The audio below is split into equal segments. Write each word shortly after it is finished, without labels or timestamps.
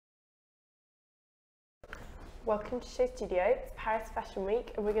Welcome to Show Studio. It's Paris Fashion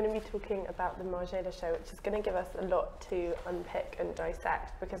Week and we're going to be talking about the Margiela show, which is going to give us a lot to unpick and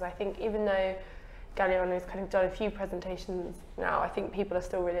dissect, because I think even though Galliano's kind of done a few presentations now, I think people are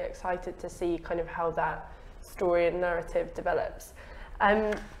still really excited to see kind of how that story and narrative develops.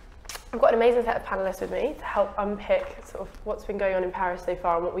 I've got an amazing set of panellists with me to help unpick sort of what's been going on in Paris so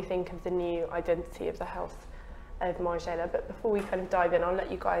far and what we think of the new identity of the house of Margiela. But before we kind of dive in, I'll let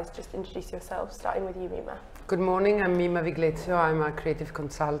you guys just introduce yourselves, starting with you, Mimma. Good morning, I'm Mimma Viglezio. I'm a creative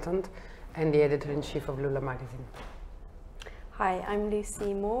consultant and the editor-in-chief of Lula magazine. Hi, I'm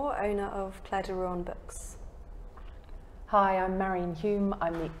Lucy Moore, owner of Claire de Rouen Books. Hi, I'm Marion Hume.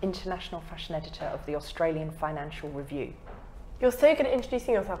 I'm the international fashion editor of the Australian Financial Review. You're so good at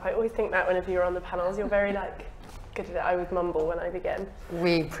introducing yourself. I always think that whenever you're on the panels, you're very good at it. I would mumble when I begin.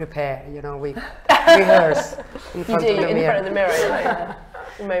 We prepare, you know, we rehearse in front of the mirror. In front of the mirror, like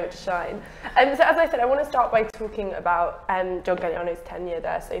a moment to shine. So as I said, I want to start by talking about John Galliano's tenure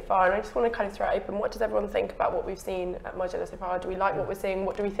there so far, and I just want to kind of throw it open. What does everyone think about what we've seen at Margiela so far? Do we like what we're seeing?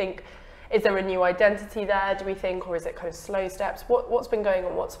 What do we think? Is there a new identity there, do we think, or is it kind of slow steps? What's been going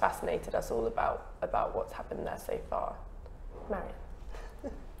on? What's fascinated us all about what's happened there so far? Marion.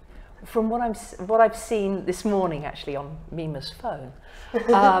 From what I've seen this morning, actually on Mimma's phone,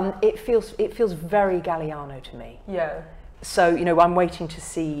 it feels very Galliano to me. Yeah. So you know, I'm waiting to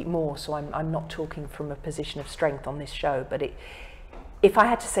see more. So I'm not talking from a position of strength on this show. But if I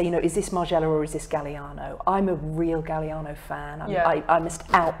had to say, you know, is this Margiela or is this Galliano? I'm a real Galliano fan. I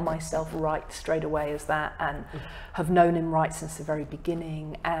must out myself right straight away as that, and have known him right since the very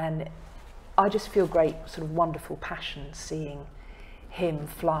beginning. And I just feel great, sort of wonderful passion seeing him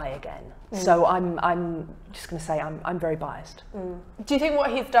fly again. So I'm just going to say I'm very biased. Do you think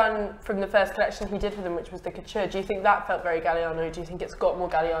what he's done from the first collection he did for them, which was the couture, do you think that felt very Galliano? Do you think it's got more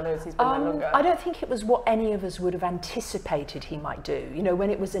Galliano as he's been there longer? I don't think it was what any of us would have anticipated he might do. You know, when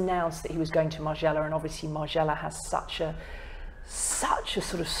it was announced that he was going to Margiela, and obviously Margiela has such a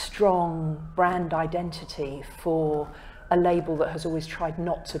sort of strong brand identity for a label that has always tried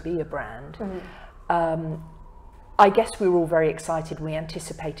not to be a brand. I guess we were all very excited. We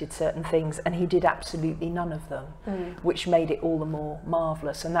anticipated certain things, and he did absolutely none of them, which made it all the more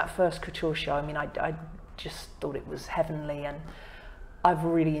marvellous. And that first couture show, I mean, I just thought it was heavenly, and I've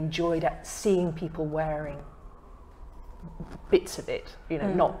really enjoyed seeing people wearing bits of it, you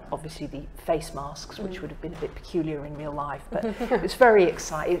know, not obviously the face masks, which would have been a bit peculiar in real life, but it was very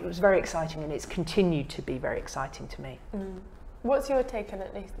exciting, and it's continued to be very exciting to me. What's your take on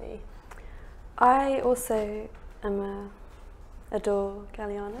it, Lucy? I also adore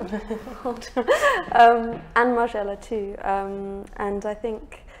Galliano and Margiela too, and I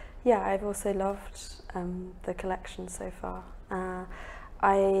think, yeah, I've also loved the collection so far.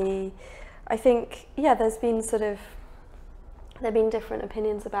 I think, yeah, there've been different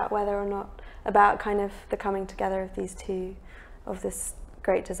opinions about whether or not, about kind of the coming together of these two, of this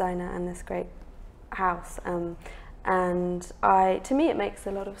great designer and this great house, and to me it makes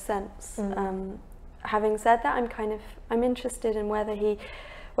a lot of sense. Having said that, I'm interested in whether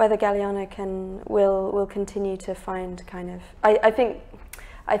Galliano will continue to find kind of, I think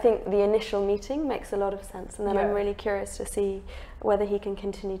the initial meeting makes a lot of sense, and then I'm really curious to see whether he can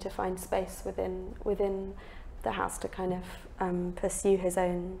continue to find space within the house to kind of pursue his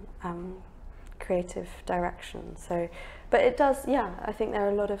own creative direction. So, but it does, yeah, I think there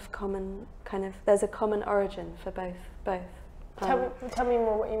are a lot of there's a common origin for both. Tell me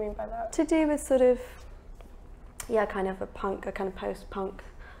more what you mean by that. To do with sort of, yeah, kind of a kind of post-punk,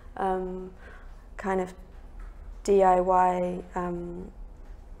 kind of DIY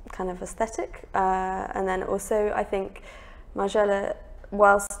kind of aesthetic, and then also I think Margiela,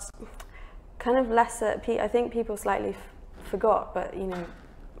 whilst kind of lesser, I think people slightly forgot, but you know,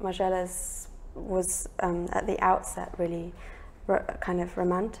 Margiela's was at the outset really kind of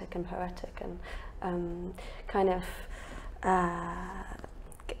romantic and poetic, and kind of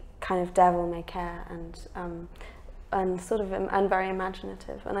devil may care, and sort of and very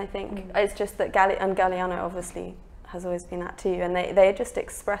imaginative. And I think it's just that Galliano obviously has always been that too, and they just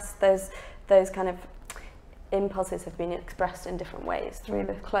express those kind of impulses have been expressed in different ways through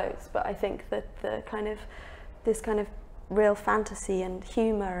the clothes. But I think that this kind of real fantasy and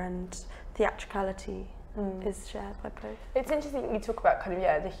humour and theatricality is shared by both. It's interesting you talk about kind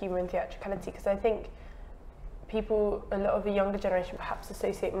of the humour and theatricality, because I think people, a lot of the younger generation perhaps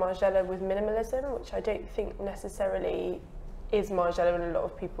associate Margiela with minimalism, which I don't think necessarily is Margiela in a lot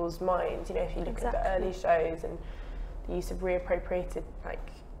of people's minds. You know, if you look at the early shows and the use of reappropriated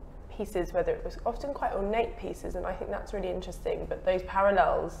pieces, whether it was often quite ornate pieces, and I think that's really interesting, but those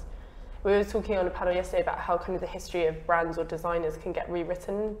parallels we were talking on a panel yesterday about how kind of the history of brands or designers can get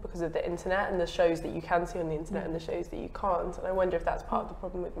rewritten because of the internet and the shows that you can see on the internet and the shows that you can't. And I wonder if that's part of the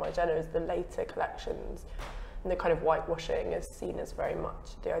problem with Margiela, is the later collections and the kind of whitewashing is seen as very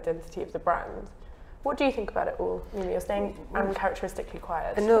much the identity of the brand. What do you think about it all? Mimma, you're staying uncharacteristically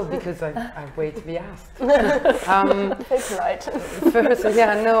quiet. No, because I wait to be asked. So polite. First,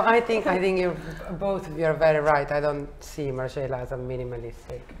 I think both of you are very right. I don't see Margiela as a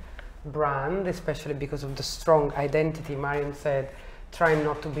minimalistic brand, especially because of the strong identity. Marion said, trying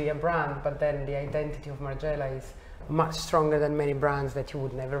not to be a brand, but then the identity of Margiela is much stronger than many brands that you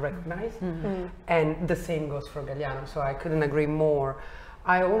would never recognize. And the same goes for Galliano, so I couldn't agree more.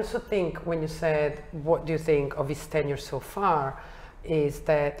 I also think when you said, what do you think of his tenure so far, is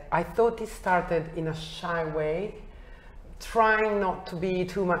that I thought he started in a shy way, trying not to be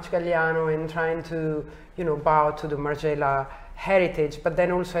too much Galliano and trying to, bow to the Margiela heritage, but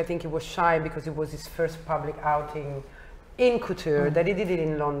then also I think he was shy because it was his first public outing in couture, that he did it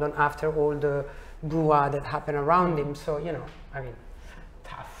in London after all the brouhaha that happened around him, so,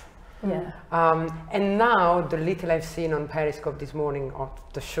 tough. Yeah. And now, the little I've seen on Periscope this morning of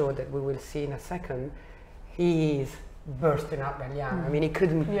the show that we will see in a second, he is bursting out Galliano. I mean, he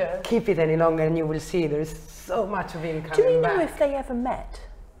couldn't keep it any longer, and you will see there's so much of him coming back. Do we know if they ever met?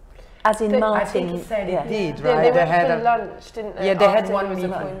 As in Martin? I think he said he did, Yeah, right? they went for lunch, didn't they? Yeah, they had after one he was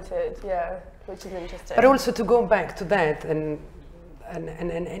meeting. appointed, which is interesting. But also to go back to that, and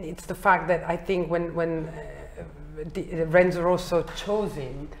it's the fact that I think when Renzo Rosso chose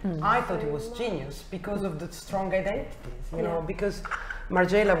him, I thought he was genius because of the strong identities, because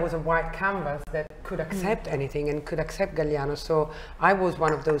Margiela was a white canvas that could accept anything and could accept Galliano. So I was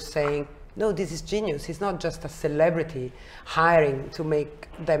one of those saying, no, this is genius. He's not just a celebrity hiring to make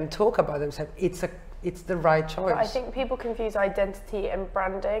them talk about themselves. It's the right choice. But I think people confuse identity and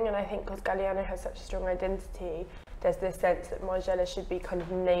branding, and I think because Galliano has such a strong identity, there's this sense that Margiela should be kind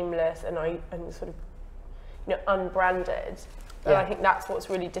of nameless and sort of unbranded. And I think that's what's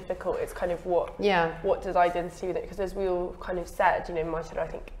really difficult. It's kind of what does identity with it? Because as we all kind of said, Margiela, I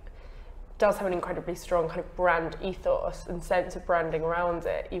think, does have an incredibly strong kind of brand ethos and sense of branding around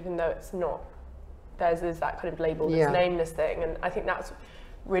it, even though it's not, there's that kind of label, this nameless thing. And I think that's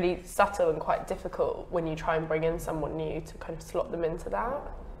really subtle and quite difficult when you try and bring in someone new to kind of slot them into that.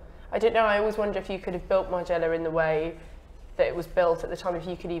 I don't know, I always wonder if you could have built Margiela in the way that it was built at the time, if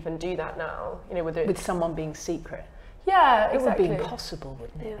you could even do that now, with someone being secret. Yeah, exactly. It would be impossible,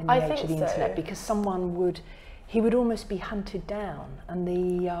 wouldn't it, in the age of the internet, because he would almost be hunted down.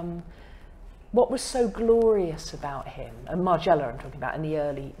 And what was so glorious about him, and Margiela I'm talking about in the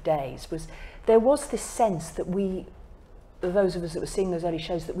early days, was there was this sense that those of us that were seeing those early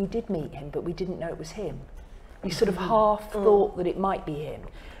shows, that we did meet him, but we didn't know it was him. You sort of half thought that it might be him.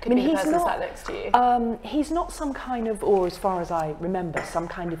 Could be the person sat next to you. He's not some kind of, or as far as I remember, some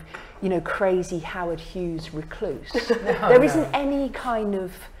kind of, crazy Howard Hughes recluse. There isn't any kind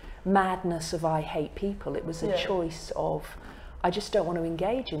of madness of I hate people. It was a choice of, I just don't want to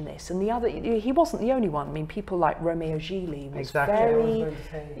engage in this. And the other, he wasn't the only one. I mean, people like Romeo Gigli was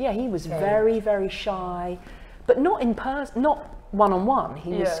he was very, very shy, but not in person, not one-on-one.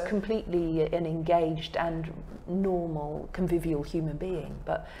 He was completely an engaged and normal, convivial human being.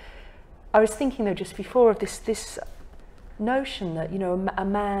 But I was thinking, though, just before, of this notion that, a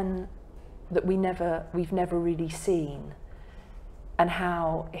man that we've never really seen, and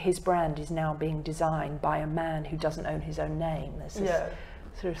how his brand is now being designed by a man who doesn't own his own name. There's this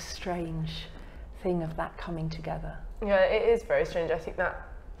sort of strange thing of that coming together. Yeah, it is very strange. I think that,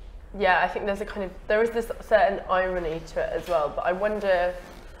 I think there is this certain irony to it as well, but I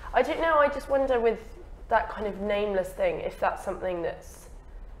just wonder with that kind of nameless thing, if that's something that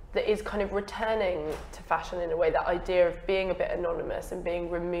is kind of returning to fashion in a way, that idea of being a bit anonymous and being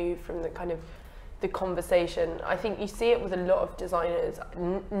removed from the kind of the conversation. I think you see it with a lot of designers,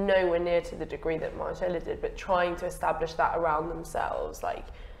 nowhere near to the degree that Margiela did, but trying to establish that around themselves. Like,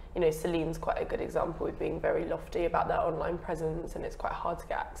 Celine's quite a good example with being very lofty about their online presence, and it's quite hard to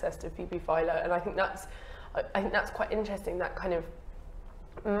get access to Phoebe Philo. And I think that's quite interesting, that kind of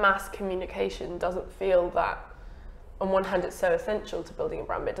mass communication doesn't feel that, on one hand it's so essential to building a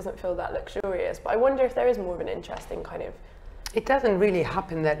brand, but it doesn't feel that luxurious. But I wonder if there is more of an interesting kind of... It doesn't really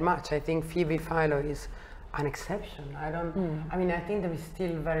happen that much. I think Phoebe Philo is an exception. I mean, I think there is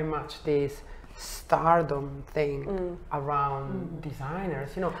still very much this stardom thing around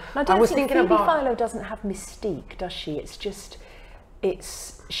designers. I was thinking Phoebe Philo doesn't have mystique, does she? It's just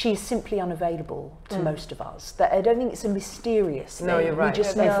she's simply unavailable to most of us. That I don't think it's a mysterious thing. No, you're right. We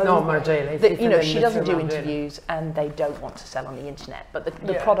just it's know not Margiela. that she doesn't do interviews and they don't want to sell on the internet, but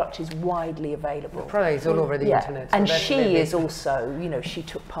the product is widely available. The product is all over the internet. So and she is also, she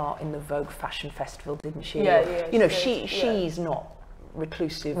took part in the Vogue Fashion Festival, didn't she? She's not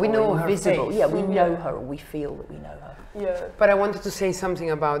reclusive. We know her invisible. face. Yeah, we know her, or we feel that we know her. Yeah. But I wanted to say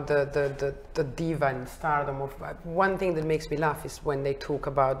something about the diva and stardom of one thing that makes me laugh is when they talk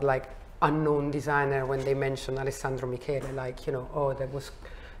about like unknown designer, when they mention Alessandro Michele, like, oh, that was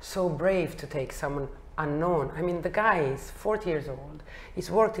so brave to take someone unknown. I mean, the guy is 40 years old.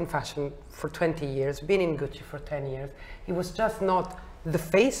 He's worked in fashion for 20 years, been in Gucci for 10 years. He was just not the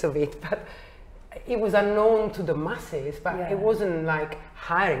face of it, but it was unknown to the masses, but it wasn't like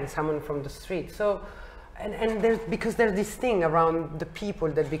hiring someone from the street. So, and because there's this thing around the people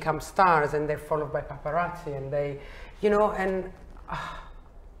that become stars and they're followed by paparazzi and they,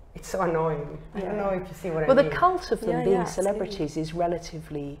 it's so annoying. I don't know if you see what I mean. Well, the cult of them being celebrities is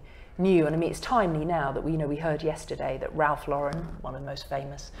relatively new, and I mean it's timely now that we heard yesterday that Ralph Lauren, one of the most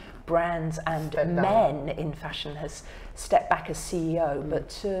famous brands and men in fashion, has stepped back as CEO,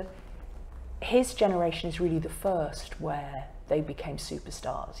 but his generation is really the first where they became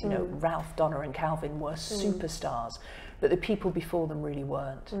superstars. Ralph, Donna and Calvin were superstars, but the people before them really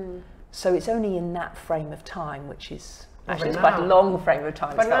weren't. So it's only in that frame of time, which is actually it's quite a long frame of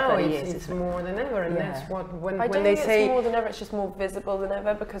time. But it's now it's more than ever, and that's what when I don't they think say it's more than ever. It's just more visible than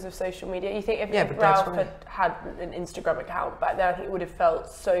ever because of social media. You think if but Ralph had an Instagram account back then, I think it would have felt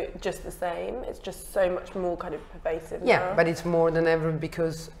so just the same. It's just so much more kind of pervasive. Yeah, now. but it's more than ever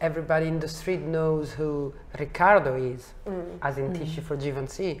because everybody in the street knows who Riccardo is, as in Tisci for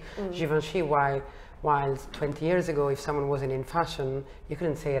Givenchy. Givenchy, while 20 years ago, if someone wasn't in fashion, you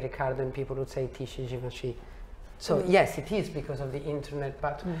couldn't say Riccardo and people would say Tisci Givenchy. So yes, it is because of the internet,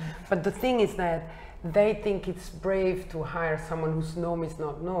 but the thing is that they think it's brave to hire someone whose name is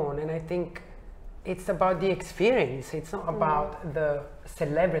not known, and I think it's about the experience. It's not about the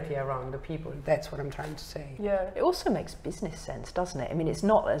celebrity around the people. That's what I'm trying to say. Yeah. It also makes business sense, doesn't it? I mean, it's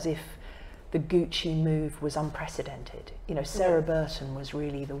not as if the Gucci move was unprecedented. Sarah Burton was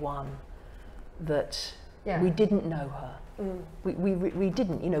really the one that we didn't know her. We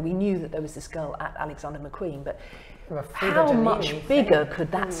didn't, we knew that there was this girl at Alexander McQueen, but how much bigger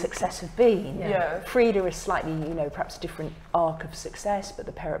could that success have been? Yeah. Frida is slightly, perhaps different arc of success, but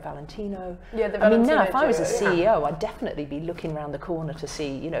the pair at Valentino. Yeah, the I mean, Valentino now if I was a duo, CEO, I'd definitely be looking around the corner to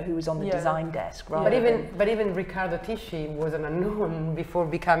see, who was on the design desk. But even Riccardo Tisci was an unknown before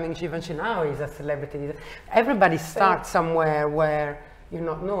becoming Givenchy. Now he's a celebrity. Everybody starts somewhere where you're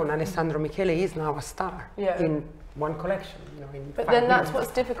not known. Alessandro Michele is now a star in one collection. But then that's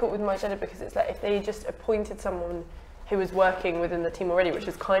what's difficult with Margiela, because it's like if they just appointed someone who was working within the team already, which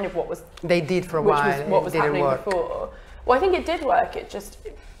is kind of what was they did for a while. Which was what was happening before. Well, I think it did work. It just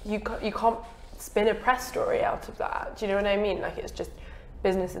you can't spin a press story out of that. Do you know what I mean? Like it's just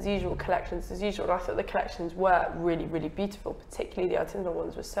business as usual, collections as usual. And I thought the collections were really, really beautiful, particularly the artisanal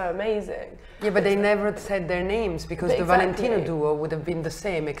ones were so amazing. Yeah, but they never said their names because the Valentino duo would have been the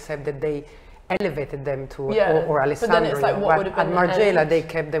same, except that they elevated them to or Alessandro. But then it's like what would have been at Margiela they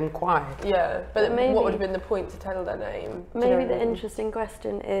kept them quiet. Yeah, but maybe, what would have been the point to tell their name? Maybe the interesting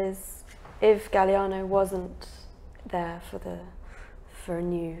question is if Galliano wasn't there for a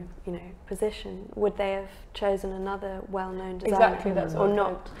new position, would they have chosen another well-known designer? Exactly, that's or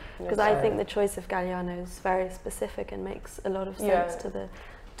not? Because I think the choice of Galliano is very specific and makes a lot of sense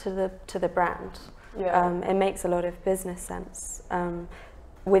to the brand. Yeah. It makes a lot of business sense.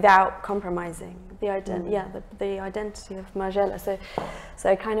 Without compromising the the identity of Margiela. So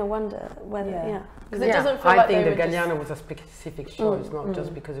I kind of wonder whether because it doesn't feel I like think that Galliano was a specific choice, not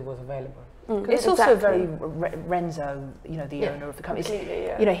just because it was available. It's also very Renzo, the owner of the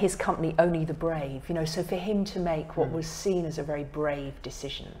company. His company, Only the Brave. So for him to make what was seen as a very brave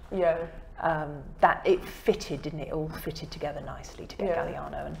decision, that it fitted, didn't it? It all fitted together nicely to get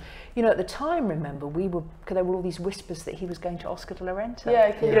Galliano. And at the time, remember, there were all these whispers that he was going to Oscar de la Renta.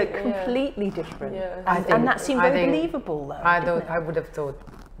 Completely different. And that seemed very believable, though. I would have thought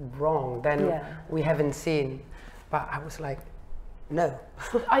wrong. Then we haven't seen, but I was like, no.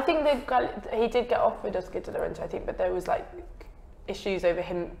 I think he did get offered Oscar de la Renta, I think, but there was like issues over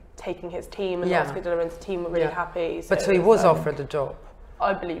him taking his team, and the Oscar de la Renta team were really happy. So he was offered the job.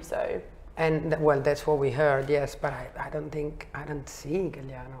 I believe so. And that's what we heard, yes, but I don't see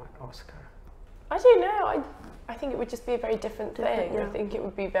Galliano at Oscar. I don't know. I think it would just be a very different thing. I think it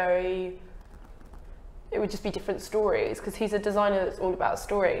would be very it would just be different stories, because he's a designer that's all about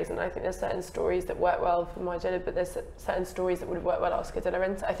stories, and I think there's certain stories that work well for Margiela, but there's certain stories that would have worked well at Oscar de la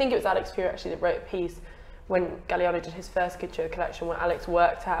Renta. I think it was Alex Pure actually that wrote a piece when Galliano did his first couture collection, where Alex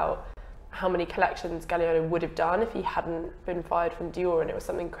worked out how many collections Galliano would have done if he hadn't been fired from Dior, and it was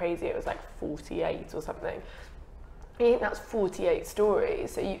something crazy, it was like 48 or something. I think that's 48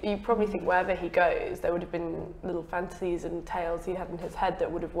 stories, so you probably think wherever he goes there would have been little fantasies and tales he had in his head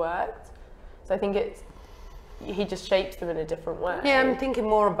that would have worked. So I think he just shapes them in a different way. Yeah, I'm thinking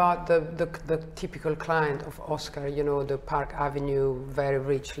more about the typical client of Oscar, you know, the Park Avenue, very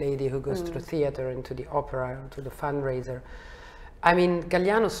rich lady who goes to the theater and to the opera or to the fundraiser. I mean,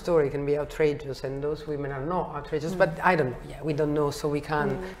 Galliano's story can be outrageous, and those women are not outrageous, but I don't know, yeah, we don't know, so we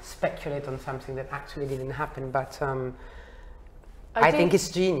can't speculate on something that actually didn't happen, but I think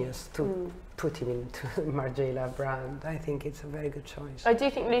it's genius to put him into Margiela brand. I think it's a very good choice. I do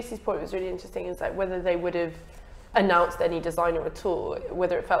think Lucy's point was really interesting, is like whether they would have announced any designer at all,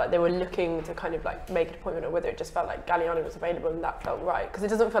 whether it felt like they were looking to kind of like make an appointment, or whether it just felt like Galliano was available and that felt right, because it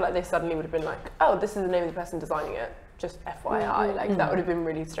doesn't feel like they suddenly would have been like, oh, this is the name of the person designing it, just FYI, like that would have been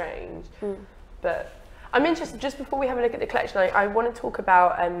really strange. But I'm interested, just before we have a look at the collection, I want to talk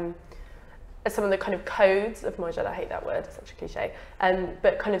about some of the kind of codes of Margiela. I hate that word, it's such a cliche,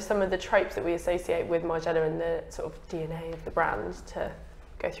 but kind of some of the tropes that we associate with Margiela and the sort of DNA of the brand, to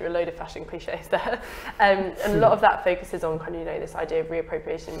go through a load of fashion cliches there. And a lot of that focuses on kind of, you know, this idea of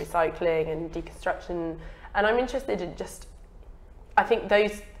reappropriation, recycling and deconstruction. And I'm interested in just, I think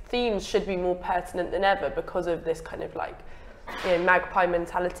those themes should be more pertinent than ever because of this kind of like, you know, magpie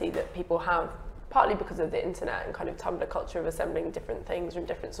mentality that people have, partly because of the internet and kind of Tumblr culture of assembling different things from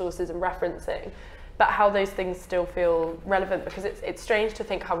different sources and referencing, but how those things still feel relevant, because it's strange to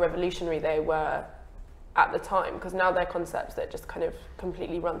think how revolutionary they were at the time, because now they're concepts that just kind of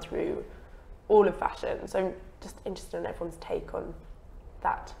completely run through all of fashion. So I'm just interested in everyone's take on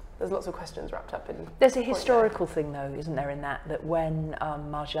that. There's lots of questions wrapped up in. There's a historical thing though, isn't there, in that when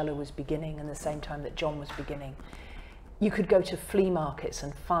Margiela was beginning and the same time that John was beginning, you could go to flea markets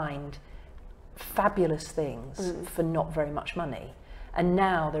and find fabulous things for not very much money. And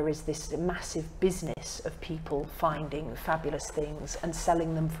now there is this massive business of people finding fabulous things and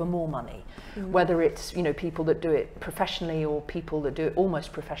selling them for more money, whether it's, you know, people that do it professionally or people that do it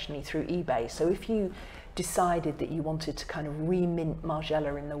almost professionally through eBay. So if you decided that you wanted to kind of remint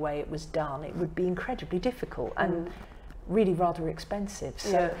Margiela in the way it was done, it would be incredibly difficult and really rather expensive.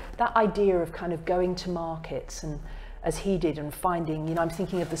 So that idea of kind of going to markets and, as he did, and finding, you know, I'm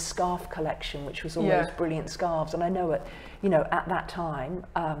thinking of the scarf collection, which was all those brilliant scarves. And I know at, you know, at that time,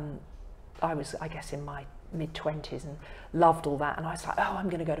 I was, I guess, in my mid-20s and loved all that. And I was like, oh, I'm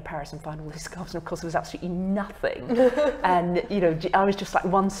going to go to Paris and find all these scarves. And of course, there was absolutely nothing. And, you know, I was just like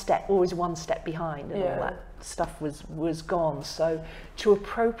always one step behind, and all that stuff was gone. So to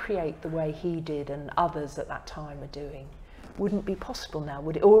appropriate the way he did and others at that time were doing wouldn't be possible now,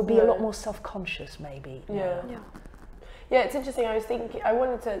 would it? Or would be a lot more self-conscious, maybe. Yeah, it's interesting. I was thinking, I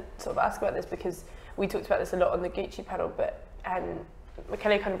wanted to sort of ask about this because we talked about this a lot on the Gucci panel, but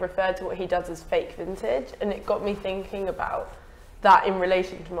Michele kind of referred to what he does as fake vintage, and it got me thinking about that in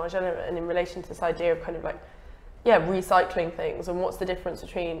relation to Margiela and in relation to this idea of kind of like, recycling things, and what's the difference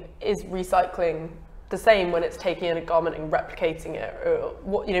between, is recycling the same when it's taking in a garment and replicating it, or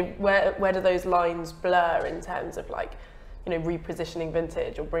what, you know, where do those lines blur in terms of like, you know, repositioning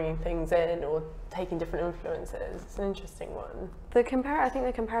vintage or bringing things in or taking different influences? It's an interesting one. I think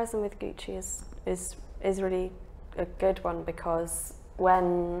the comparison with Gucci is really a good one, because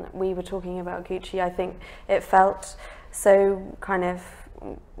when we were talking about Gucci, I think it felt so kind of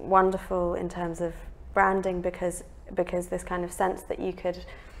wonderful in terms of branding, because this kind of sense that you could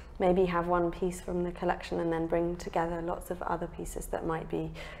maybe have one piece from the collection and then bring together lots of other pieces that might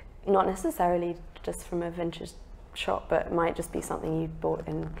be not necessarily just from a vintage shop, but might just be something you bought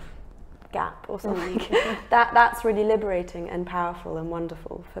in Gap or something. That's really liberating and powerful and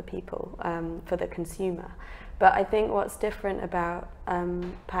wonderful for people, for the consumer. But I think what's different about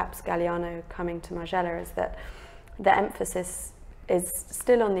perhaps Galliano coming to Margiela is that the emphasis is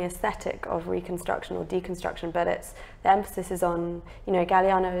still on the aesthetic of reconstruction or deconstruction, but the emphasis is on, you know,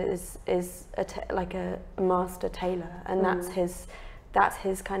 Galliano is like a master tailor, and that's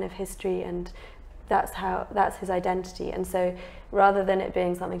his kind of history, and that's his identity. And so rather than it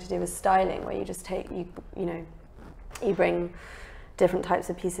being something to do with styling, where you just you bring different types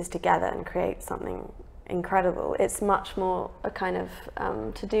of pieces together and create something incredible, it's much more a kind of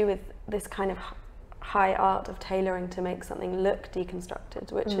to do with this kind of high art of tailoring to make something look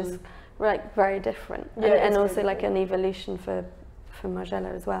deconstructed, which is like very different, and also like an evolution for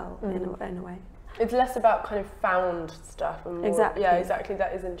Margiela as well, in a way. It's less about kind of found stuff and more, Exactly. Yeah, exactly.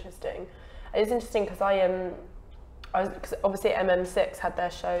 That is interesting. It's interesting because cause obviously MM6 had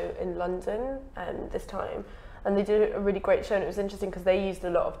their show in London this time, and they did a really great show, and it was interesting because they used a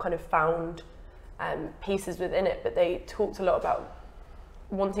lot of kind of found pieces within it, but they talked a lot about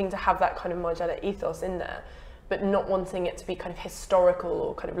wanting to have that kind of Margiela ethos in there, but not wanting it to be kind of historical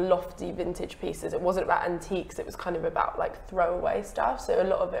or kind of lofty vintage pieces. It wasn't about antiques, it was kind of about like throwaway stuff. So a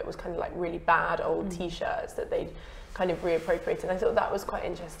lot of it was kind of like really bad old t-shirts that they'd kind of reappropriated. And I thought that was quite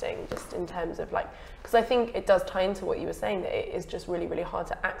interesting, just in terms of like, because I think it does tie into what you were saying, that it is just really, really hard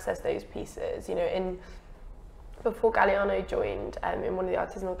to access those pieces. You know, before Galliano joined, in one of the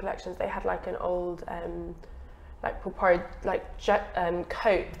artisanal collections, they had like an old like purpura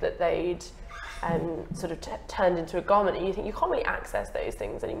coat that they'd sort of turned into a garment, and you think you can't really access those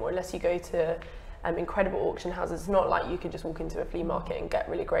things anymore unless you go to incredible auction houses. It's not like you can just walk into a flea market and get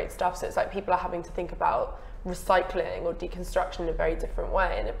really great stuff. So it's like people are having to think about recycling or deconstruction in a very different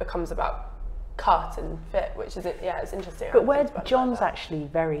way, and it becomes about cut and fit, which is it's interesting. But where John's actually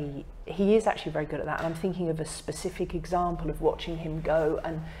he is actually very good at that, and I'm thinking of a specific example of watching him go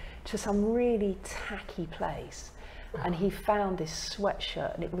and to some really tacky place, and he found this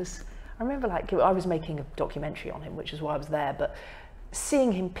sweatshirt, and it was, I remember, like, I was making a documentary on him, which is why I was there, but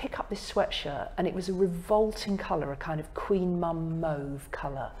seeing him pick up this sweatshirt, and it was a revolting colour, a kind of Queen Mum mauve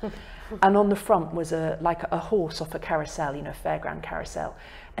colour, and on the front was a horse off a carousel, you know, fairground carousel,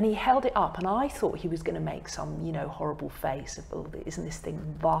 and he held it up, and I thought he was going to make some, you know, horrible face of, oh, isn't this thing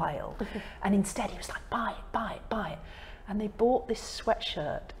vile? And instead he was like, buy it, buy it, buy it. And they bought this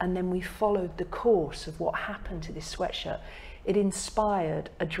sweatshirt, and then we followed the course of what happened to this sweatshirt. It inspired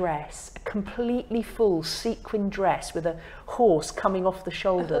a dress, a completely full sequin dress with a horse coming off the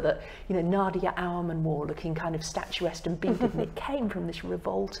shoulder that, you know, Nadia Auermann wore, looking kind of statuesque and beaded. And it came from this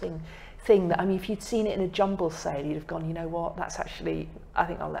revolting thing that, I mean, if you'd seen it in a jumble sale, you'd have gone, you know what, that's actually, I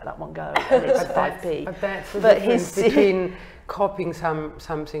think I'll let that one go. And it's 5p. But that's the difference between copying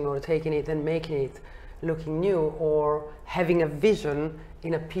something or taking it and making it looking new, or having a vision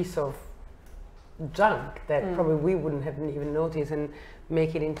in a piece of junk that probably we wouldn't have even noticed and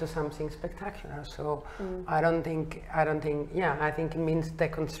make it into something spectacular. So I think it means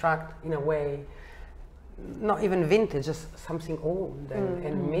deconstruct in a way, not even vintage, just something old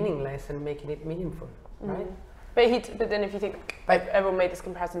and meaningless, and making it meaningful, right? But then if you think, like, everyone made this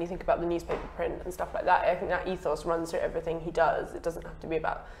comparison, you think about the newspaper print and stuff like that, I think that ethos runs through everything he does. It doesn't have to be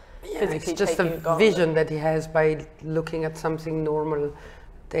about it's just a vision that he has by looking at something normal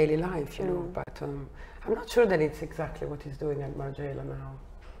daily life, you know. But I'm not sure that it's exactly what he's doing at Margiela now.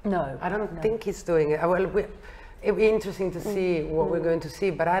 No, I don't think he's doing it. Well, it'll be interesting to see what we're going to see,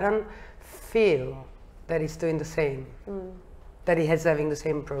 but I don't feel that he's doing the same, that he has having the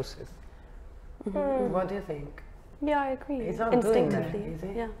same process. What do you think? Yeah, I agree. He's not Instinctively, doing that,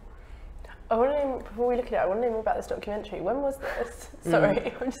 is he? yeah. I want to know, before we look at it, I want to know more about this documentary. When was this?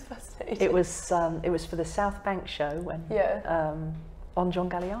 Sorry, I'm just fascinated. It was for the South Bank show when on John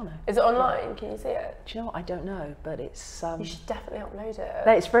Galliano. Is it online? Can you see it? Do you know what? I don't know, but it's. You should definitely upload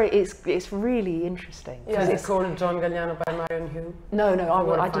it. It's really interesting. Yeah. Is it called John Galliano by Marion Hume? No,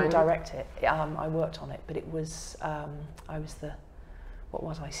 I didn't direct it. I worked on it, but it was I was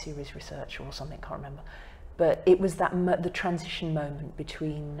series researcher or something, can't remember. But it was the transition moment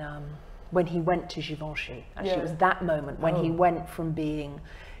between when he went to Givenchy. Actually, it was that moment when he went from being,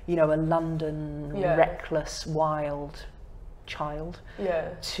 you know, a London reckless, wild child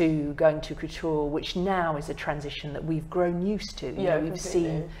to going to couture, which now is a transition that we've grown used to. You know, we've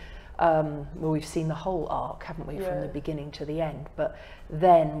seen we've seen the whole arc, haven't we, from the beginning to the end, but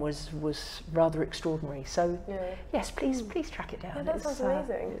then was rather extraordinary. So yes, please track it down. Yeah, that sounds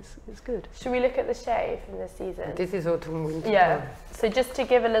amazing. It's good. Should we look at the shade from this season? This is autumn winter. Yeah. So just to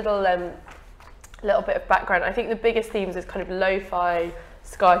give a little bit of background, I think the biggest themes is kind of lo-fi,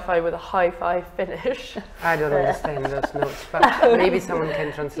 sci-fi with a hi-fi finish. I don't understand those notes, but maybe someone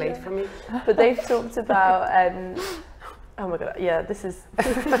can translate for me. But they've talked about, oh my god, yeah, this is,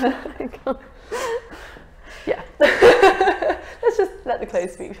 yeah. Let's just let the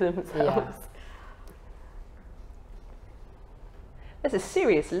clothes speak for themselves. Yeah. There's a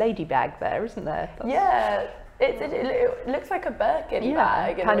serious lady bag there, isn't there? Yeah. It looks like a Birkin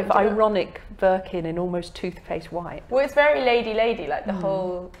bag. Kind of ironic Birkin in almost toothpaste white. Well, it's very lady, like the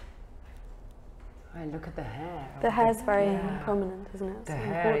whole... And look at the hair. The hair's very prominent, isn't it? It's the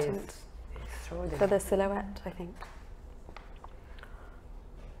hair important is extraordinary. for the silhouette, I think.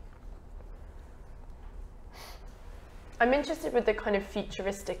 I'm interested with the kind of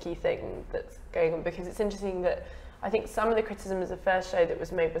futuristic-y thing that's going on, because it's interesting that I think some of the criticism of the first show that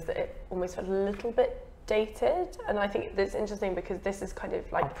was made was that it almost felt a little bit dated, and I think that's interesting because this is kind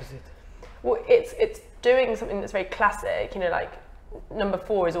of like opposite. Well, it's doing something that's very classic, you know, like number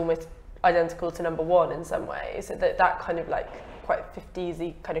 4 is almost identical to number 1 in some ways, so that kind of like quite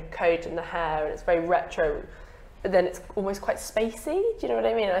 50s-y kind of coat and the hair, and it's very retro, but then it's almost quite spacey, do you know what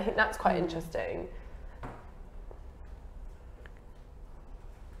I mean? And I think that's quite interesting.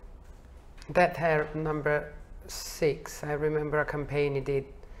 That hair, number 6, I remember a campaign he did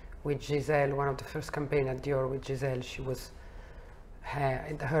with Giselle, one of the first campaign at Dior with Giselle. She was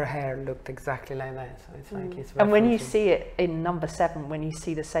her hair looked exactly like that, so it's like it's. And when you see it in number 7, when you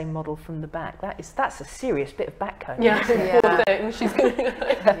see the same model from the back, that's a serious bit of backcombing. Yeah, yeah. Thing. She's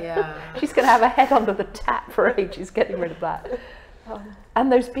gonna She's going to have a head under the tap for ages getting rid of that. And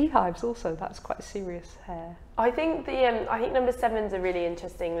those beehives also, that's quite serious hair. I think I think number 7's a really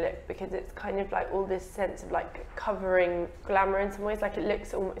interesting look because it's kind of like all this sense of like covering glamour in some ways. Like it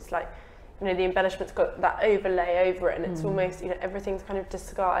looks almost like, you know, the embellishment's got that overlay over it, and it's almost, you know, everything's kind of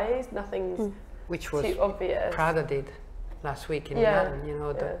disguised. Nothing's which was too obvious. Prada did last week in Milan. You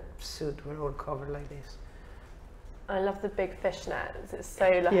know, the suit were all covered like this. I love the big fishnets. It's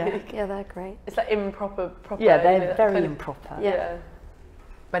so like Yeah, they're great. it's like improper. Yeah, they're you know, very kind of, improper. Yeah.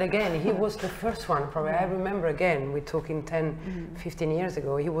 But again, he was the first one, probably. I remember again, we're talking 10, 15 years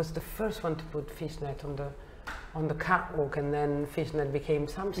ago, he was the first one to put fishnet on the catwalk, and then fishnet became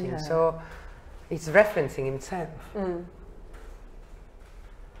something. Yeah. So it's referencing himself.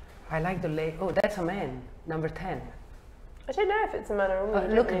 I like the oh, that's a man, number 10. I don't know if it's a man or a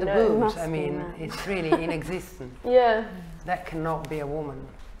woman. Look at the know. boobs, Must I be mean, man. it's really inexistent. Yeah. That cannot be a woman.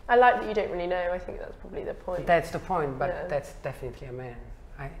 I like that you don't really know. I think that's probably the point. That's the point, but Yeah. that's definitely a man.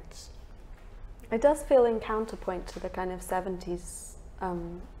 It does feel in counterpoint to the kind of 70s,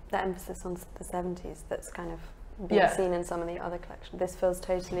 the emphasis on the 70s that's kind of being seen in some of the other collections. This feels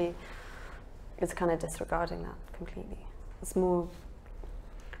totally, it's kind of disregarding that completely. It's more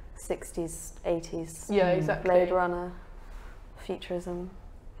 60s, 80s, Yeah, exactly. Blade Runner, futurism,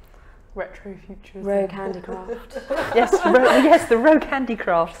 Retro futurism. Rogue Handicraft. yes, the rogue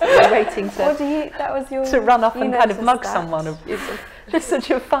handicrafts that we're waiting What do you, that was your... to run up you and kind of noticed mug that? someone. It's such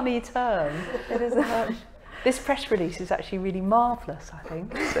a funny term. It is a... This press release is actually really marvellous, I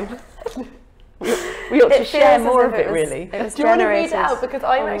think. So we ought to share feels as more if of it, was- really. It was Do you want to read it generated out? Because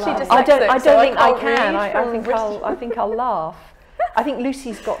I'm actually online. dyslexic. I don't think I can't can. read from I think I'll laugh. I think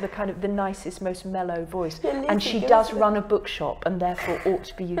Lucy's got the kind of the nicest, most mellow voice, Yeah, and Lucy, she give does us run a bookshop, and therefore ought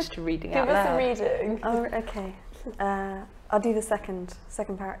to be used to reading out Give us a loud. reading. Oh, okay. I'll do the second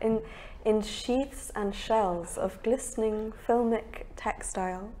paragraph. In sheaths and shells of glistening filmic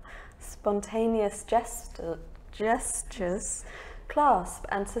textile, spontaneous gestures clasp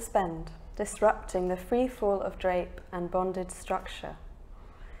and suspend, disrupting the free fall of drape and bonded structure.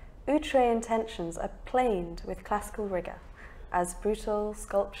 Outre intentions are planed with classical rigour, as brutal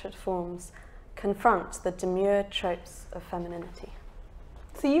sculptured forms confront the demure tropes of femininity.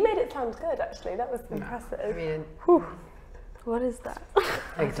 So you made it sound good, actually. That was impressive. I mean, What is that?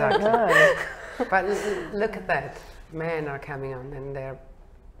 exactly. No. But look at that. Men are coming on, and they're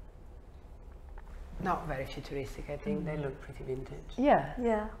not very futuristic. I think they look pretty vintage. Yeah.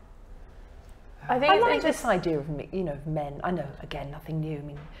 Yeah. I think I it's like interesting. this idea of of men. I know, again, nothing new. I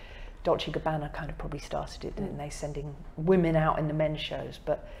mean, Dolce & Gabbana kind of probably started it, didn't they? Sending women out in the men's shows,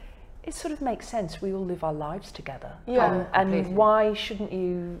 but it sort of makes sense. We all live our lives together. Yeah. And Completely. why shouldn't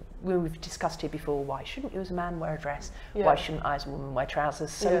you, well, we've discussed it before, why shouldn't you as a man wear a dress? Yeah. Why shouldn't I as a woman wear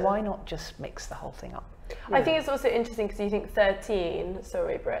trousers? So Yeah. why not just mix the whole thing up? I think it's also interesting because you think 13,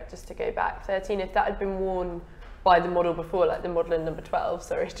 sorry Brett, just to go back, 13, if that had been worn by the model before, like the model in number 12,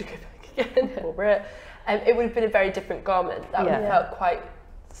 sorry to go back again, poor Brett, it would have been a very different garment. That would have Yeah. felt quite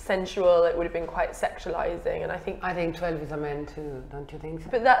sensual, it would have been quite sexualising, and I think 12 is a man too, don't you think so?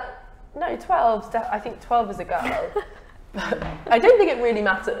 But no, 12's I think 12 is a girl. But I don't think it really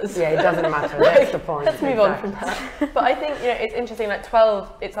matters. Yeah, it doesn't matter. That's the point. Let's move on from that. But I think, it's interesting, like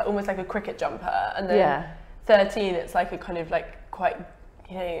 12, it's like almost like a cricket jumper, and then 13, it's like a kind of like quite,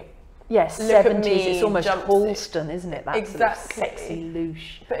 Yes, Look at 70s, me, it's almost jumpsuit. Halston, isn't it? That Exactly. sort of sexy,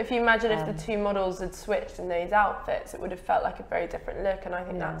 louche. But if you imagine if the two models had switched in those outfits, it would have felt like a very different look, and I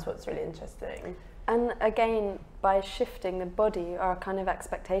think that's what's really interesting. And again, by shifting the body, our kind of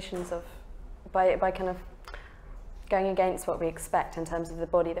expectations of, by kind of going against what we expect in terms of the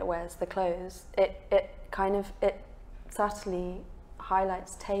body that wears the clothes, it subtly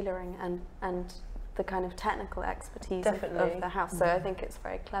highlights tailoring and the kind of technical expertise Definitely. of the house. So I think it's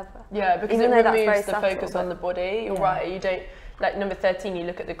very clever. Yeah, because Even it though that's removes very the subtle, focus on the body. You're right. You don't, like number 13. You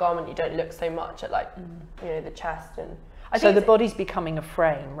look at the garment. You don't look so much at like you know, the chest and. So the body's becoming a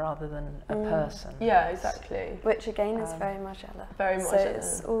frame rather than a person. Yeah, exactly. Which again is very Margiela. Very So Margiela.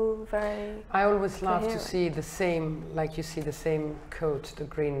 it's all very. I always love to coherent. see the same, like you see the same coat, the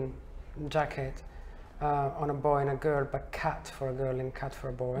green jacket on a boy and a girl, but cut for a girl and cut for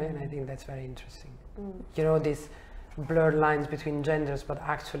a boy, and I think that's very interesting. You know, these blurred lines between genders, but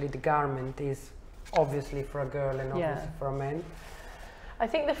actually the garment is obviously for a girl and obviously for a man. I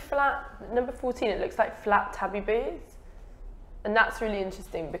think the flat number 14. It looks like flat tabby boots. And that's really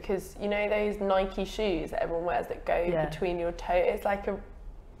interesting because, you know, those Nike shoes that everyone wears that go between your toe, it's like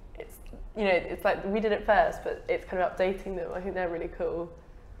it's, you know, it's like we did it first, but it's kind of updating them. I think they're really cool.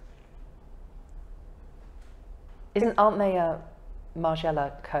 Aren't they a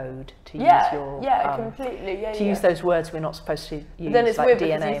Margiela code to use your... completely, to use those words we're not supposed to use, then it's like weird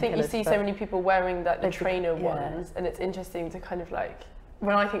DNA because you think you see so many people wearing like the trainer yeah. ones, and it's interesting to kind of like,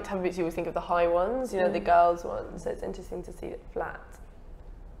 when I think tabby boots, you always think of the high ones, you know, the girls' ones. So it's interesting to see it flat.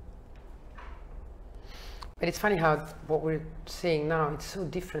 But it's funny how what we're seeing now, it's so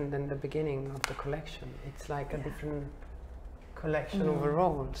different than the beginning of the collection. It's like a different collection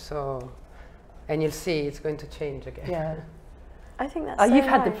overall. So, and you'll see it's going to change again. Yeah. I think that's. Oh, so you've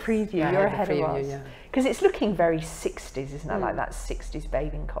had the nice. preview. Yeah, I You're had ahead the of preview, us. yeah. Because it's looking very 60s, isn't it? Like that 60s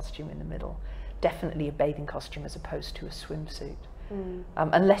bathing costume in the middle. Definitely a bathing costume as opposed to a swimsuit.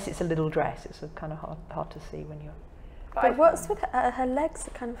 Unless it's a little dress, it's kind of hard to see when you're. But what's with her legs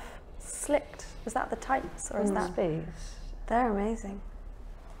are kind of slicked? Is that the tights or is that? They're amazing.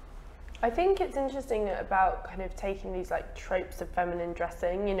 I think it's interesting about kind of taking these like tropes of feminine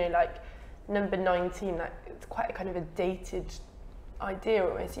dressing, you know, like number 19, like it's quite a kind of a dated idea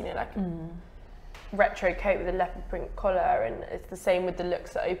almost, you know, like retro coat with a leopard print collar, and it's the same with the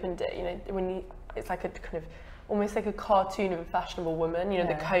looks that opened it, you know, it's like a kind of almost like a cartoon of a fashionable woman, you know,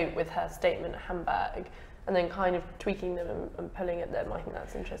 the coat with her statement handbag, and then kind of tweaking them and pulling at them. I think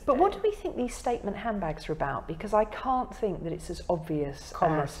that's interesting. But what do we think these statement handbags are about? Because I can't think that it's as obvious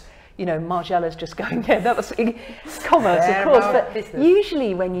as, you know, Margiela's just going, that was commerce, of course, but business.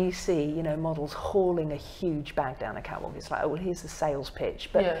 Usually when you see, you know, models hauling a huge bag down a catwalk, it's like, oh, well, here's the sales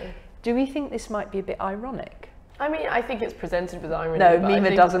pitch. But do we think this might be a bit ironic? I mean, I think it's presented with irony. No,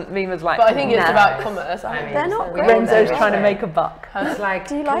 Mimma doesn't. Mimma's like, but I think it's about commerce. I mean, they're not great. Renzo's trying to make a buck. It's like,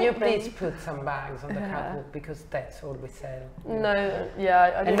 do you can like you them? please put some bags on the catwalk because that's all we sell. No,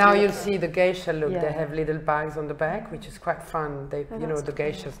 yeah. And now you'll see the geisha look. They have little bags on the back, which is quite fun. They, you know, the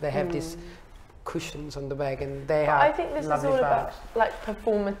geishas, they have these cushions on the bag, and they have. I think this is all about like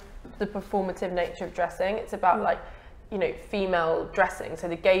the performative nature of dressing. It's about like, you know, female dressing. So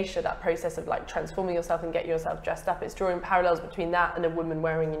the geisha, that process of like transforming yourself and getting yourself dressed up, it's drawing parallels between that and a woman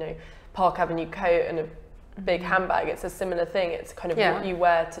wearing, you know, Park Avenue coat and a big handbag. It's a similar thing. It's kind of what you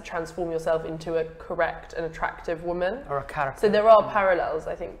wear to transform yourself into a correct and attractive woman. Or a character. So there are parallels,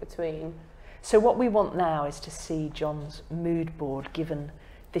 I think, between. So what we want now is to see John's mood board given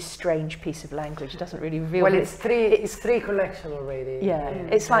this strange piece of language. It doesn't really reveal. Well, it's three collection already. Yeah,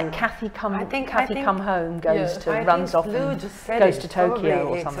 it's like Kathy come home goes to runs off and goes to Tokyo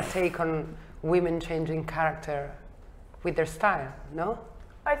or something. It's a take on women changing character with their style. No,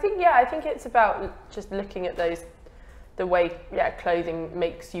 I think it's about just looking at the way clothing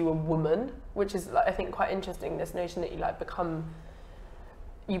makes you a woman, which is like, I think quite interesting. This notion that you like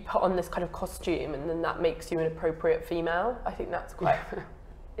you put on this kind of costume and then that makes you an appropriate female. I think that's quite.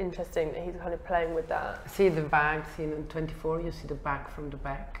 Interesting that he's kind of playing with that. See the bag, see in 24, you see the bag from the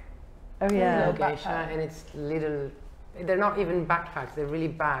back. Oh yeah. Geisha, and it's little, they're not even backpacks, they're really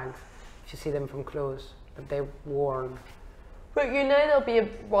bags, if you see them from close, but they're worn. But you know there'll be a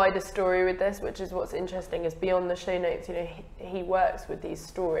wider story with this, which is what's interesting, is beyond the show notes, you know, he works with these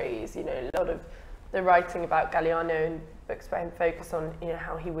stories, you know, a lot of the writing about Galliano and books about him focus on, you know,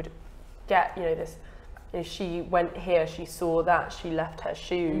 how he would get, you know, this, you know, she went here, she saw that, she left her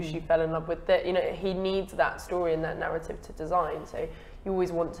shoe, she fell in love with it. You know, he needs that story and that narrative to design. So you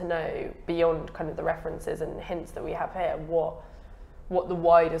always want to know, beyond kind of the references and hints that we have here, what the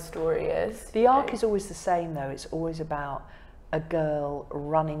wider story is. The arc is always the same, though. It's always about a girl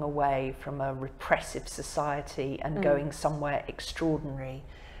running away from a repressive society and going somewhere extraordinary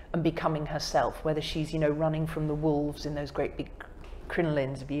and becoming herself, whether she's, you know, running from the wolves in those great big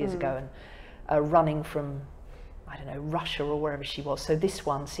crinolines of years ago and running from, I don't know, Russia or wherever she was. So this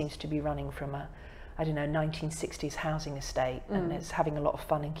one seems to be running from a I don't know, 1960s housing estate, and it's having a lot of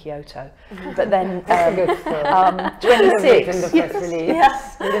fun in Kyoto. But then 26.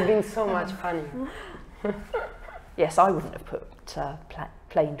 Yes. It would have been so much fun. Yes, I wouldn't have put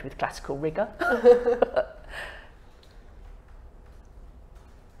planed with classical rigour.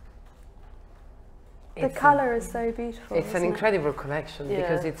 The colour is so beautiful. It's an incredible collection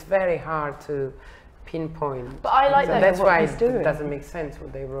because it's very hard to pinpoint. But I like that. That's why he's doing. It doesn't make sense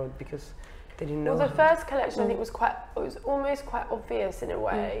what they wrote, because they didn't know. Well, the first collection I think was almost quite obvious in a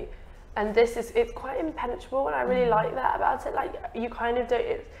way, and it's quite impenetrable, and I really like that about it. Like you kind of don't.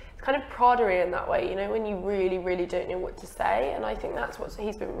 It's kind of Prada-y in that way, you know, when you really, really don't know what to say. And I think that's what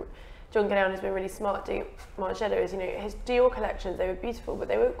John Galliano has been really smart doing. Margiela is, you know, his Dior collections, they were beautiful, but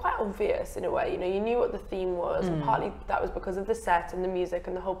they were quite obvious in a way. You know, you knew what the theme was, and partly that was because of the set and the music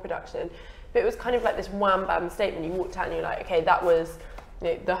and the whole production. But it was kind of like this wham bam statement. You walked out and you're like, okay, that was, you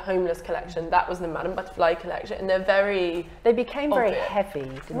know, the Homeless collection, that was the Madame Butterfly collection, and they became very heavy,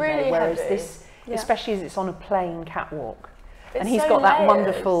 didn't really they? Whereas heavy. this, especially as it's on a plain catwalk. It's and he's so got that layered.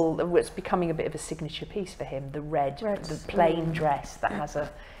 wonderful, what's becoming a bit of a signature piece for him, the the plain dress that has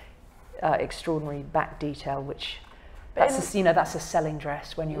a extraordinary back detail, which that's a selling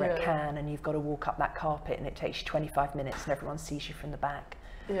dress when you're at Cannes and you've got to walk up that carpet and it takes you 25 minutes and everyone sees you from the back.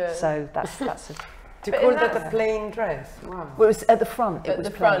 Yeah. So that's a. Do you call that a plain dress? Wow. Well, it was at the front. It was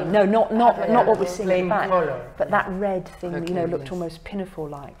plain. No, not what we're seeing plain at the back. Color. But that red thing, you know, looked almost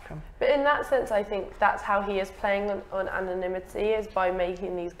pinafore-like. But in that sense, I think that's how he is playing on anonymity, is by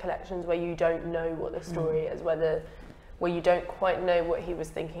making these collections where you don't know what the story is, where you don't quite know what he was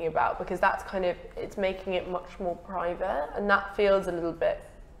thinking about, because that's kind of, it's making it much more private, and that feels a little bit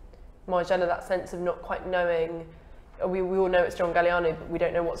Margiela, that sense of not quite knowing. We all know it's John Galliano, but we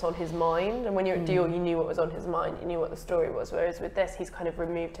don't know what's on his mind. And when you're at Dior, you knew what was on his mind, you knew what the story was. Whereas with this, he's kind of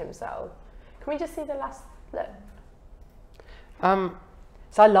removed himself. Can we just see the last clip? So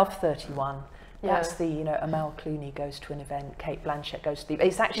I love 31. That's the, you know, Amal Clooney goes to an event, Kate Blanchett goes to the.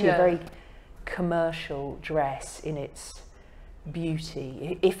 It's actually a very commercial dress in its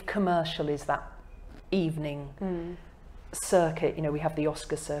beauty. If commercial is that evening circuit, you know, we have the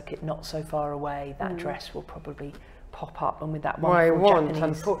Oscar circuit not so far away. That dress will probably pop up, and with that wonderful I won't,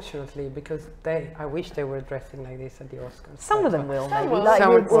 Japanese. Unfortunately, because I wish they were dressing like this at the Oscars. Some of them will, maybe. will. Like,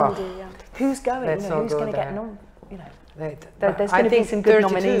 Some who's going? Let's You know, not who's go going to get there. you know. There's going to be some good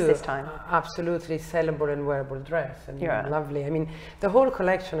nominees this time. Absolutely sellable and wearable dress, and lovely. I mean, the whole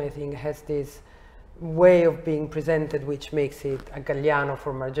collection, I think, has this way of being presented which makes it a Galliano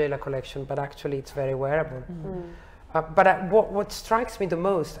for Margiela collection, but actually it's very wearable. But what strikes me the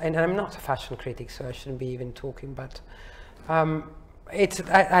most, and I'm not a fashion critic, so I shouldn't be even talking, but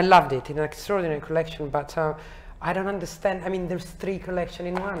I loved it. It's an extraordinary collection, but I don't understand. I mean, there's 3 collections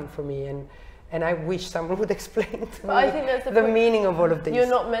in one for me, and I wish someone would explain to me I think that's the meaning of all of this. You're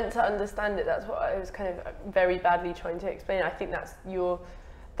not meant to understand it. That's what I was kind of very badly trying to explain. I think that's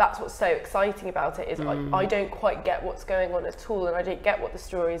what's so exciting about it, is I don't quite get what's going on at all, and I don't get what the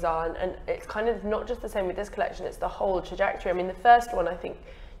stories are, and it's kind of not just the same with this collection, it's the whole trajectory. I mean, the first one I think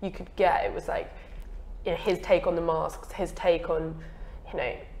you could get, it was like, you know, his take on the masks, his take on, you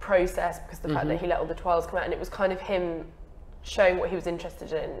know, process, because the fact that he let all the toiles come out, and it was kind of him showing what he was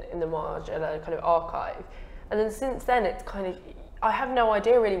interested in the Margiela kind of archive. And then since then it's kind of, I have no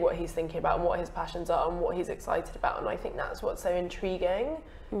idea really what he's thinking about and what his passions are and what he's excited about, and I think that's what's so intriguing,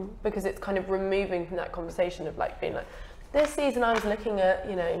 because it's kind of removing from that conversation of like being like, this season I was looking at,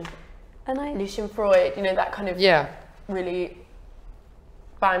 you know, Lucian Freud, you know, that kind of really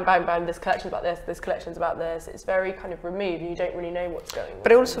bang, bang, bang, this collection's about this collection's about this. It's very kind of removed, and you don't really know what's going on.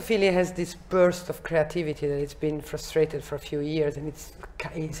 But I also feel he has this burst of creativity that it's been frustrated for a few years, and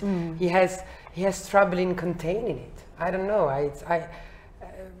he has trouble in containing it. I don't know.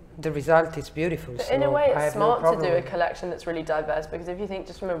 The result is beautiful. But so in a way, I it's have no smart to problem do a with it. collection that's really diverse, because if you think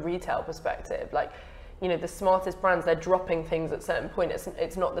just from a retail perspective, like, you know, the smartest brands, they're dropping things at certain point.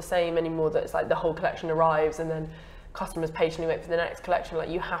 It's not the same anymore that it's like the whole collection arrives and then customers patiently wait for the next collection. Like,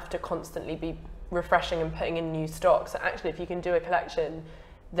 you have to constantly be refreshing and putting in new stock. So actually, if you can do a collection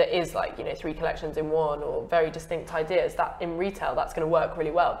that is like, you know, 3 collections in one, or very distinct ideas, that in retail, that's going to work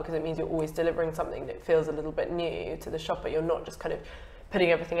really well, because it means you're always delivering something that feels a little bit new to the shopper. You're not just kind of putting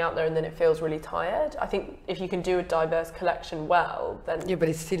everything out there and then it feels really tired. I think if you can do a diverse collection well, then but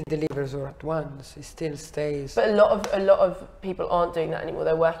it still delivers all at once. It still stays. But a lot of people aren't doing that anymore.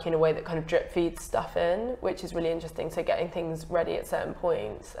 They're working in a way that kind of drip feeds stuff in, which is really interesting. So getting things ready at certain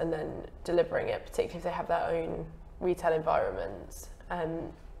points and then delivering it, particularly if they have their own retail environments.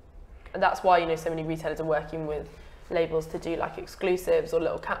 And that's why, you know, so many retailers are working with labels to do like exclusives or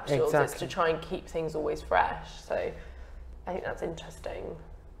little capsules. It's to try and keep things always fresh. So I think that's interesting.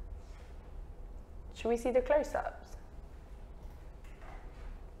 Should we see the close-ups?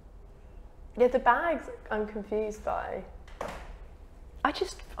 Yeah, the bags I'm confused by. I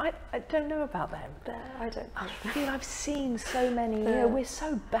don't know about them. I don't. I feel I've seen so many. You know, we're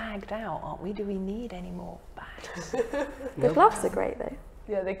so bagged out, aren't we? Do we need any more bags? The gloves are great though.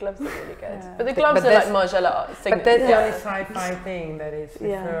 Yeah, the gloves are really good. Yeah. But the gloves are like Margiela signature. But that's the only sci-fi thing that is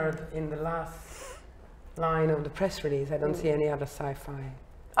referred in the last line of the press release. I don't see any other sci-fi.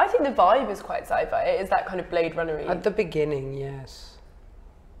 I think the vibe is quite sci-fi. It is that kind of Blade Runner-y. At the beginning, yes.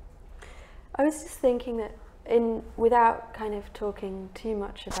 I was just thinking that without kind of talking too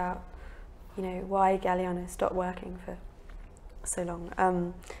much about, you know, why Galliano stopped working for so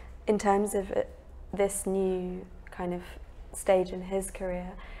long, in terms of this new kind of stage in his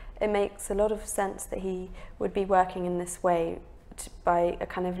career, it makes a lot of sense that he would be working in this way by a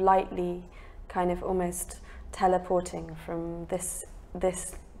kind of lightly, kind of almost teleporting from this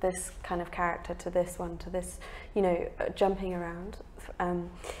kind of character to this one, to this, you know, jumping around,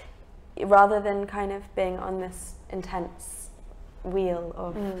 rather than kind of being on this intense wheel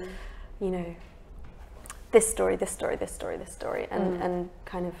of, you know, this story, this story, this story, this story, and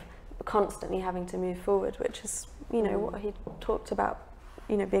kind of constantly having to move forward, which is, you know, what he talked about,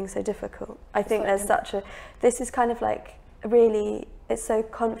 you know, being so difficult. I think there's such a, this is kind of like really, it's so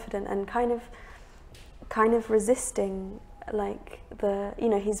confident and kind of resisting, like the, you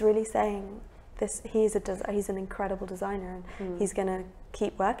know, he's really saying this, he's an incredible designer and he's going to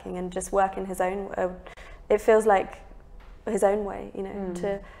keep working and just work in his own, it feels like his own way, you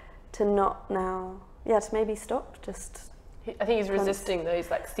know, to not now, to maybe stop, just. I think he's resisting those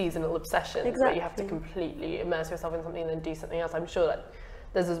like seasonal obsessions where you have to completely immerse yourself in something and then do something else. I'm sure that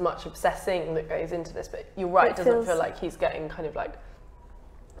there's as much obsessing that goes into this, but you're right, it doesn't feel like he's getting kind of like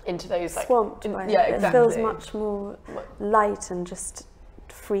into those like swamped by it. It feels much more light and just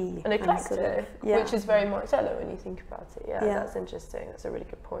free and eclectic, sort of, which is very Margiela when you think about it. That's interesting. That's a really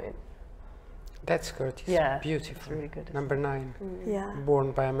good point. That skirt is beautiful. It's really good. Number 9.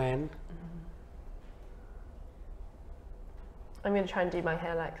 Worn by a man. I'm going to try and do my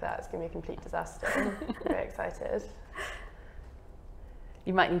hair like that. It's going to be a complete disaster. I'm very excited.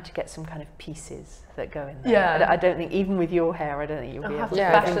 You might need to get some kind of pieces that go in there. Yeah. I don't think, even with your hair, I don't think you'll be able to.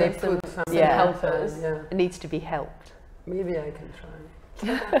 Yeah, I think they put some helpers. It needs to be helped. Maybe I can try.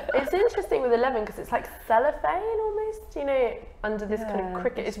 It's interesting with 11 because it's like cellophane almost, you know, under this kind of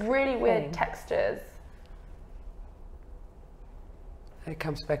cricket. It's really weird textures. It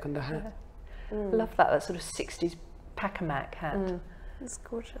comes back on the hat. Love that sort of 60s Pacamac hat. It's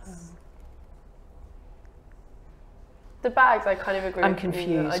gorgeous. The bags, I kind of agree. I'm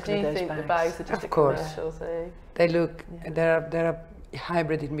confused. I do think the bags are just a commercial thing. They look. They're a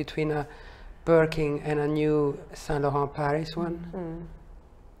hybrid in between a Birkin and a new Saint Laurent Paris one.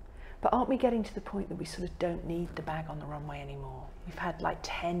 But aren't we getting to the point that we sort of don't need the bag on the runway anymore? We've had like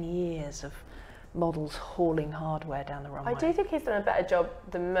 10 years of models hauling hardware down the runway. I do think he's done a better job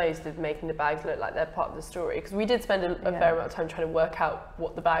than most of making the bags look like they're part of the story, because we did spend a fair amount of time trying to work out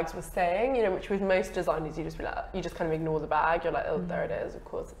what the bags were saying, you know, which with most designers you just be like, you just kind of ignore the bag, you're like, oh, there it is, of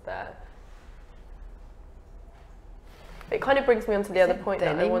course it's there. It kind of brings me on to the other point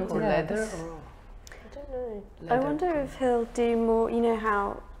that I wanted. Leather I don't know. I wonder if he'll do more, you know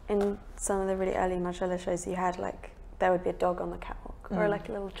how in some of the really early Margiela shows you had like, there would be a dog on the catwalk or like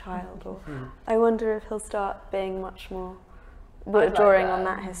a little child, or I wonder if he'll start being much more drawing on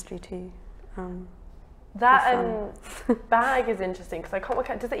that history too. That bag is interesting because I can't work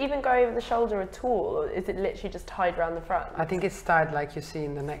out, does it even go over the shoulder at all, or is it literally just tied around the front? I think it's tied like you see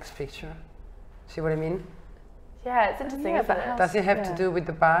in the next picture. See what I mean? Yeah, it's interesting, isn't it? Does it have to do with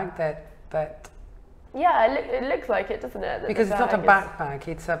the bag that Yeah, it looks like it, doesn't it? Because it's not a backpack,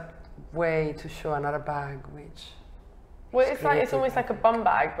 it's a way to show another bag, which... Well, it's almost like a bum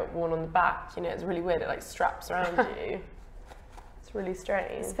bag, but worn on the back. You know, it's really weird. It like straps around you. It's really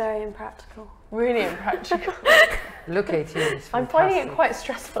strange. It's very impractical. Really impractical. Look at you. I'm finding it quite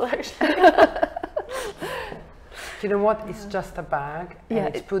stressful, actually. Do you know what? It's just a bag,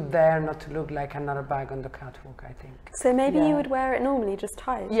 and it's put there not to look like another bag on the catwalk, I think. So maybe you would wear it normally, just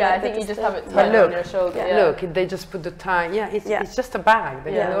tied. Yeah, like I think you just have it tied on your shoulder. Look, they just put the tie. Yeah, it's just a bag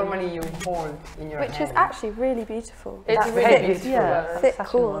that normally you hold in your hand. Which is actually really beautiful. It's really beautiful. Yeah, thick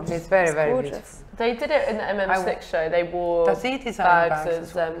core. It's very, very beautiful. They did it in the MM6 show. They wore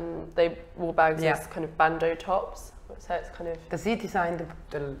bags as kind of bandeau tops. So it's kind of... Does he design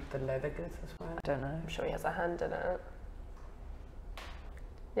the leather goods as well? I don't know. I'm sure he has a hand in it.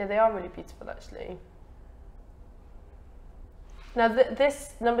 Yeah, they are really beautiful, actually. Now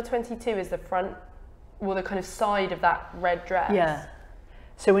this number 22 is the front, well, the kind of side of that red dress. Yeah.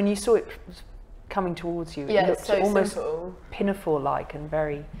 So when you saw it coming towards you, it looked so almost simple. pinafore-like and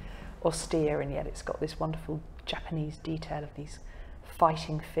very austere, and yet it's got this wonderful Japanese detail of these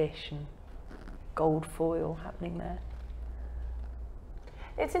fighting fish and gold foil happening there.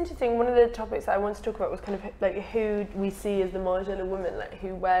 It's interesting. One of the topics that I wanted to talk about was kind of like who we see as the Margiela woman, like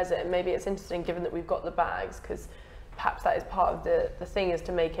who wears it. And maybe it's interesting given that we've got the bags, because perhaps that is part of the thing, is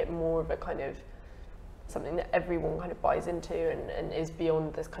to make it more of a kind of something that everyone kind of buys into and is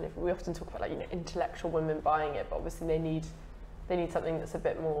beyond this kind of, we often talk about like, you know, intellectual women buying it, but obviously they need something that's a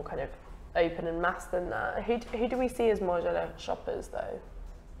bit more kind of open and mass than that. Who do we see as Margiela shoppers though?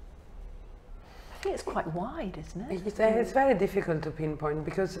 I think it's quite wide, isn't it? It's very difficult to pinpoint,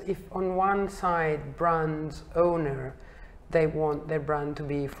 because if on one side brand's owner, they want their brand to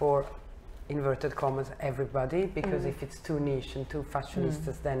be for inverted commas everybody, because if it's too niche and too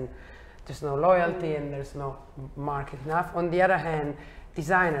fashionistas, then there's no loyalty and there's no market enough. On the other hand,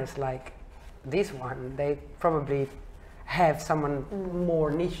 designers like this one, they probably have someone more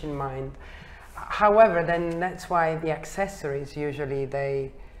niche in mind. However, then that's why the accessories usually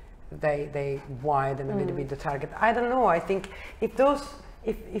they widen a little bit the target. I don't know. I think if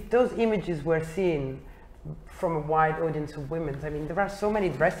those images were seen from a wide audience of women, I mean, there are so many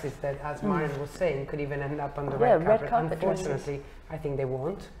dresses that, as Marion was saying, could even end up on the red carpet. Unfortunately, dresses. I think they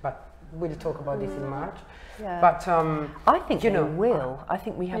won't, but we'll talk about this in March. Yeah. But I think they will. I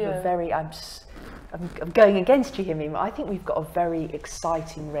think we have a very. I'm going against you here, Mimma. I think we've got a very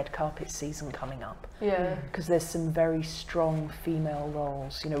exciting red carpet season coming up. Yeah. Because there's some very strong female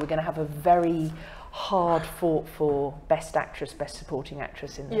roles. You know, we're going to have a very hard fought for Best Actress, Best Supporting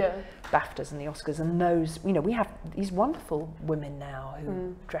Actress in the BAFTAs and the Oscars, and those, you know, we have these wonderful women now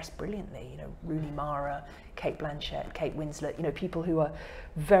who dress brilliantly. You know, Rooney Mara, Kate Blanchett, Kate Winslet. You know, people who are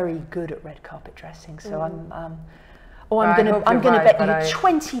very good at red carpet dressing. So I'm going to bet you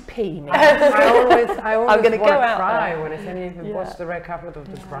 20p. I always I'm going to go out cry when I say watch the red carpet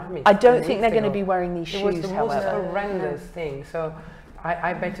of the Grammys. I don't think they're going to be wearing these shoes. It was the most horrendous thing. So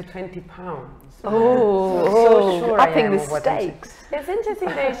I bet you £20. Oh, sure upping the stakes. It's interesting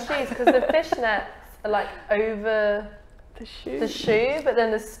those shoes, because the fishnets are like over the shoe, but then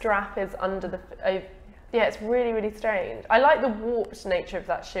the strap is under the. Yeah, it's really, really strange. I like the warped nature of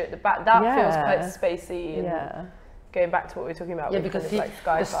that shoe at the back. That feels quite spacey. And going back to what we were talking about. Yeah, because kind of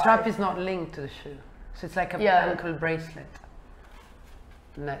like the strap is not linked to the shoe, so it's like an ankle bracelet,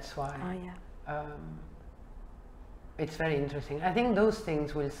 and that's why. Oh yeah. It's very interesting. I think those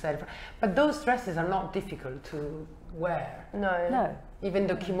things will sell, but those dresses are not difficult to wear. No. Even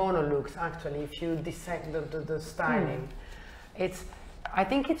the kimono looks, actually, if you dissect the styling, I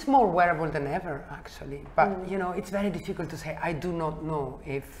think it's more wearable than ever, actually. But you know, it's very difficult to say. I do not know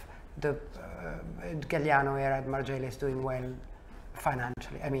if the Galliano era at Margiela is doing well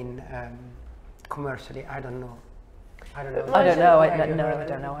financially. I mean, commercially. I don't know. I don't know. I don't know. I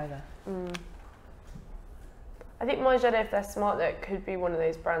don't know either. I think Margiela, if they're smart, that could be one of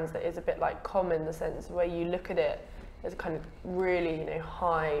those brands that is a bit like Com, in the sense where you look at it as kind of really, you know,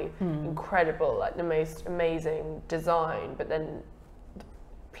 high, incredible, like the most amazing design, but then the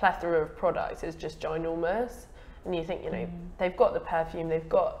plethora of products is just ginormous. And you think, you know, they've got the perfume, they've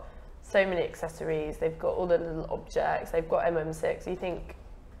got so many accessories, they've got all the little objects, they've got MM6. You think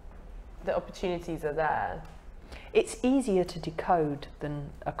the opportunities are there. It's easier to decode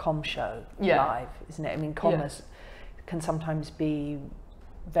than a Com show live, isn't it? I mean, commerce can sometimes be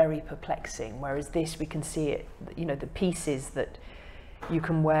very perplexing, whereas this, we can see it, you know, the pieces that you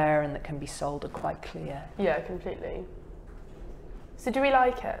can wear and that can be sold are quite clear. Yeah, completely. So do we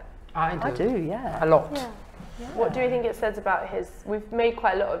like it? I do, yeah. A lot. Yeah. What do you think it says about his, we've made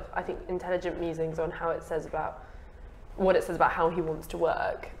quite a lot of, I think, intelligent musings on how it says about, what it says about how he wants to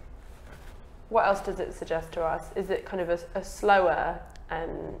work. What else does it suggest to us? Is it kind of a slower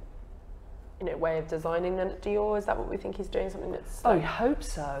you know, way of designing than at Dior? Is that what we think he's doing? Something that's I hope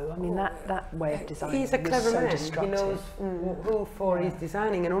so. I mean, that way of designing. He's a clever man. Destructive. He knows who for he's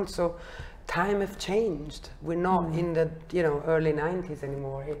designing, and also time have changed. We're not in the early 90s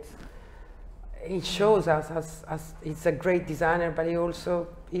anymore. He shows us as he's a great designer, but he's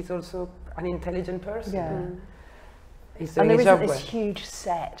also an intelligent person. Yeah. He's doing and there his job isn't this well. huge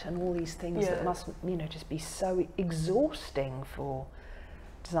set and all these things that must, you know, just be so exhausting for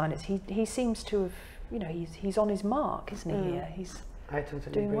designers. He seems to have, you know, he's on his mark, isn't he? Here, I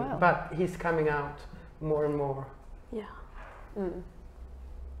totally doing agree. well. But he's coming out more and more. Yeah.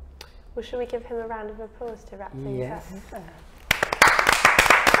 Well, should we give him a round of applause to wrap things up? Yes.